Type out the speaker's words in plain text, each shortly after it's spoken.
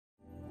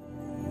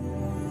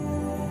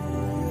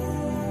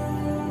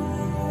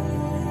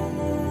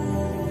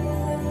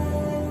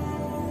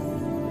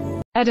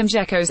Edin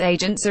Dzeko's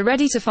agents are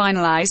ready to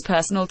finalise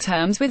personal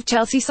terms with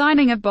Chelsea.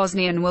 Signing of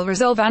Bosnian will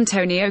resolve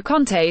Antonio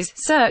Conte's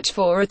search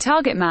for a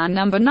target man.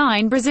 Number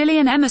 9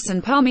 Brazilian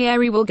Emerson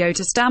Palmieri will go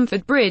to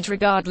Stamford Bridge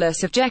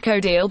regardless of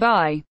Dzeko deal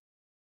by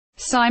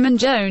Simon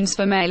Jones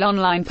for Mail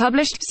Online,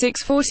 published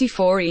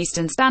 6:44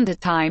 Eastern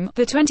Standard Time,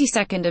 the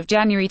 22nd of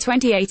January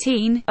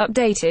 2018,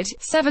 updated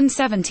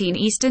 7:17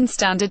 Eastern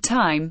Standard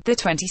Time, the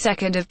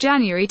 22nd of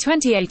January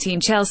 2018.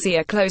 Chelsea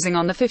are closing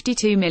on the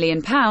 £52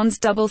 million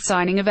double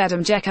signing of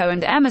Edin Dzeko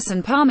and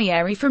Emerson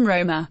Palmieri from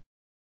Roma.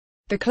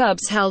 The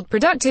clubs held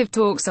productive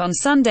talks on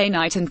Sunday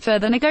night and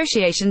further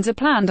negotiations are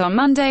planned on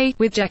Monday,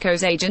 with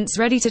Dzeko's agents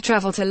ready to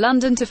travel to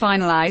London to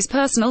finalise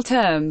personal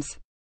terms.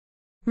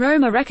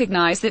 Roma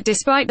recognise that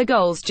despite the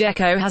goals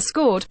Dzeko has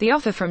scored, the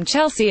offer from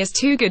Chelsea is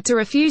too good to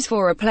refuse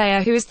for a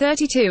player who is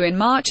 32 in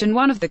March and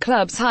one of the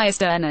club's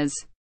highest earners.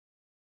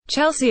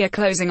 Chelsea are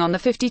closing on the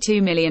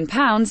 £52 million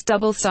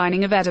double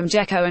signing of Edin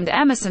Dzeko and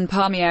Emerson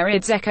Palmieri.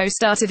 Dzeko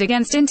started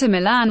against Inter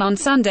Milan on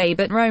Sunday,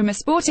 but Roma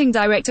sporting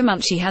director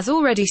Monchi has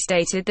already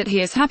stated that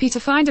he is happy to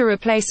find a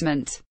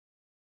replacement.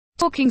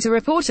 Talking to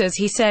reporters,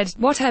 he said,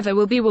 "Whatever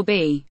will be will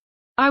be.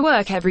 I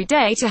work every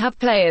day to have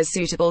players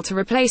suitable to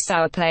replace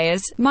our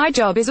players. My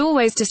job is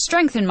always to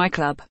strengthen my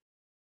club.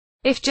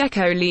 If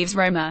Dzeko leaves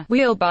Roma,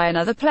 we'll buy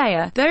another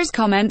player." Those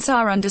comments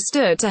are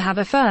understood to have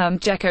affirmed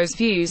Dzeko's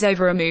views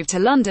over a move to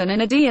London,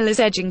 and a deal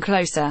is edging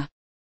closer.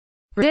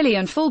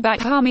 Brazilian fullback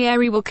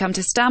Palmieri will come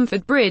to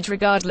Stamford Bridge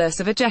regardless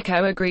of a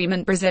Dzeko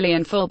agreement.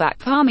 Brazilian fullback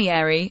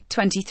Palmieri,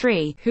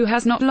 23, who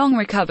has not long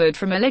recovered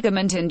from a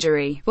ligament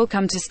injury, will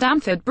come to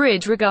Stamford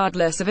Bridge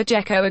regardless of a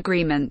Dzeko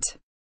agreement.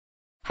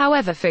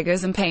 However,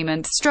 figures and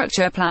payment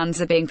structure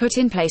plans are being put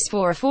in place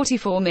for a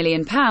 £44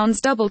 million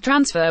double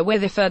transfer,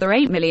 with a further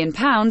 £8 million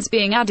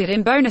being added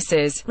in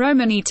bonuses.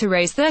 Roma need to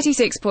raise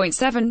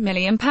 £36.7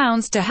 million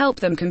to help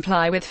them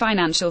comply with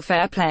financial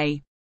fair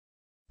play.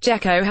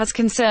 Dzeko has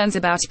concerns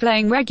about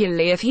playing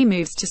regularly if he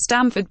moves to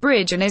Stamford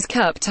Bridge and is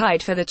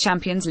cup-tied for the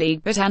Champions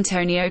League, but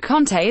Antonio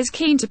Conte is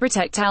keen to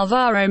protect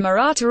Alvaro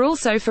Morata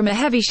also from a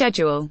heavy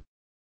schedule.